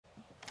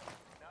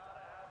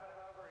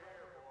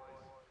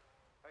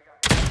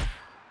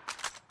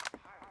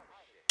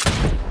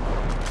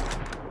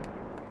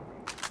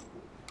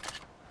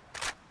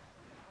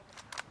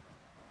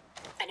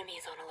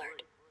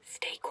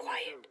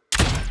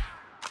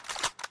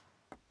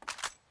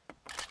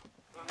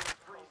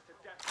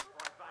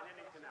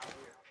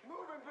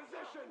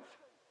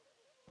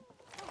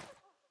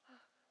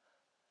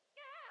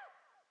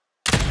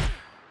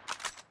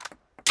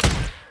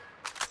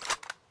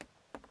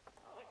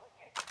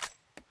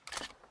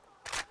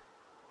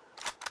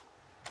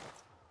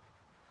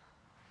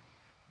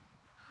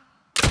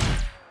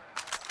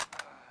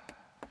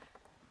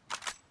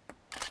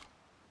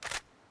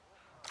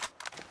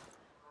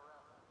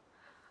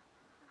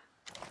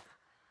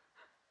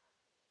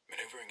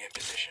in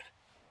position.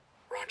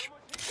 Roger.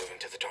 Moving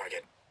to the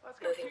target.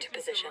 Moving to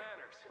position.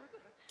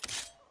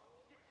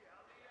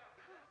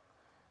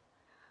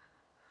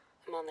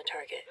 I'm on the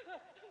target.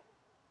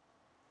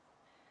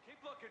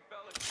 Keep looking,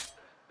 fellas.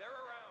 They're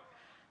around.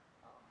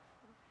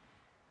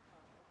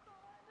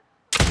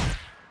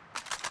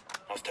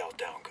 Hostile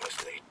down,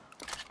 Ghost Lead.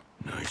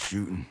 Nice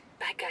shooting.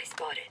 Bad guy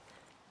spotted.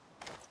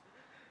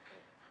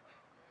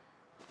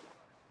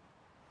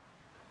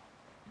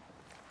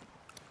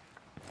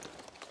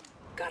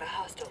 Got a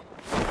hostile.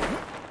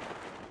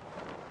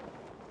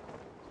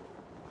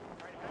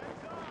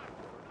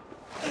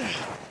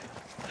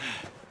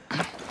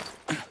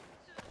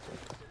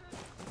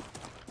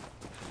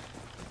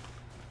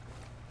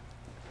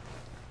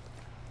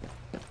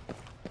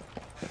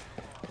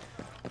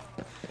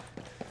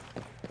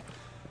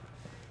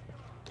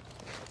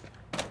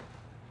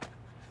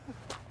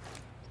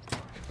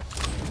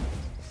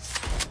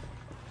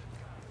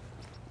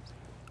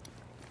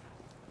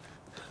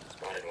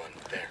 Spotted one.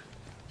 There.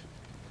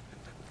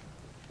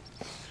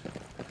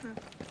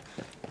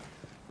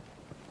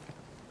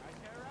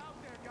 They're out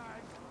there,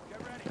 guys.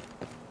 Get ready.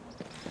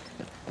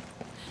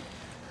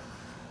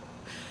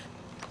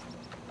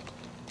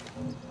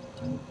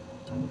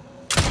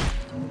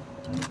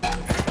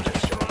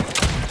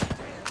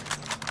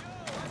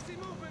 I see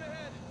movement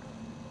ahead.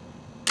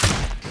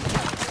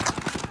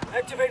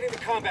 Activating the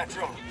combat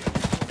drone.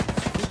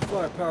 Keep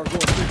firepower going,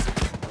 fix it.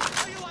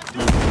 How you like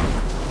that?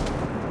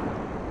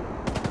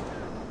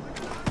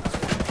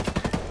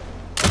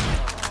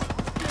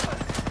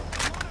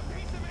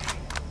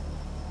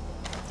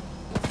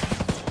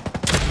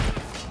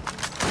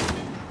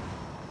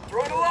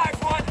 Throwing a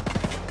live one.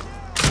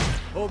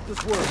 Hope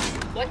this works.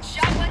 One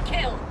shot, one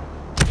kill.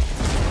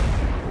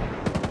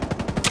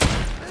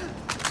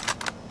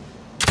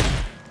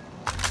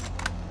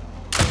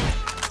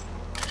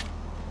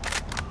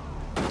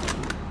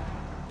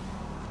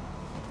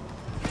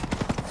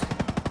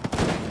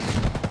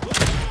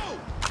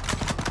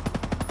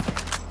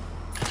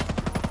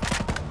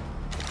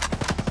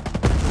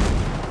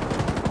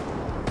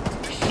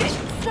 Shit!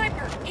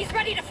 Sniper! He's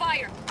ready to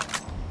fire!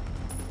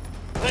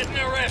 Letting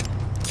her rip.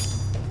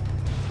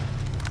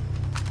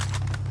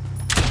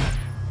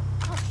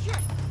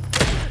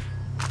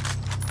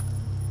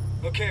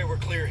 Okay, we're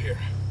clear here.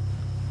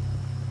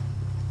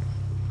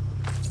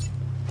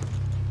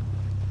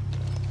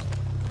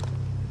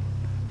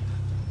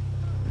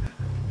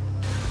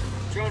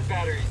 Drone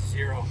battery's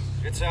 0.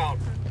 It's out.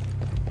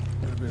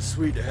 Would have been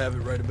sweet to have it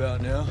right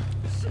about now.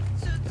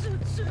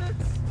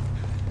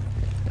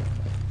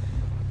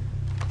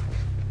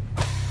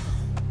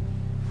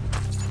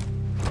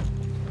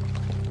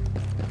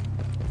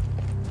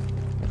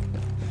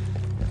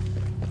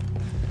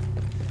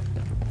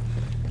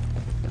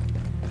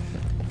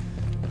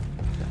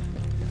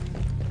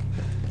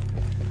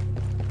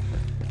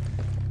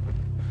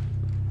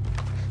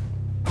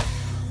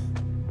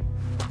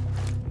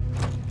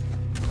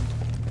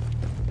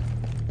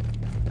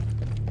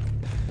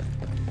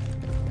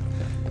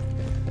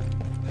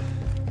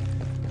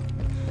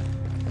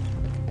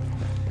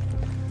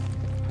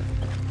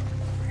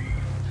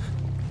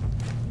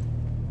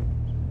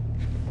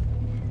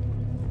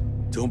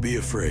 Don't be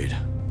afraid.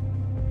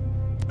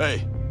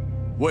 Hey,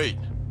 wait.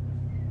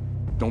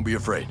 Don't be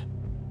afraid.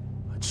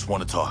 I just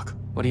want to talk.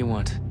 What do you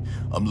want?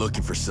 I'm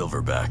looking for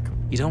Silverback.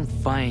 You don't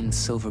find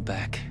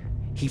Silverback.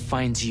 He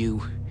finds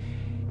you.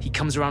 He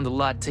comes around a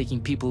lot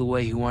taking people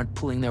away who aren't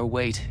pulling their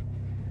weight.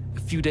 A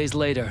few days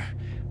later,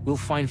 we'll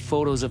find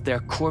photos of their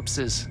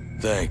corpses.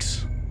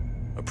 Thanks.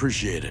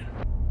 Appreciate it.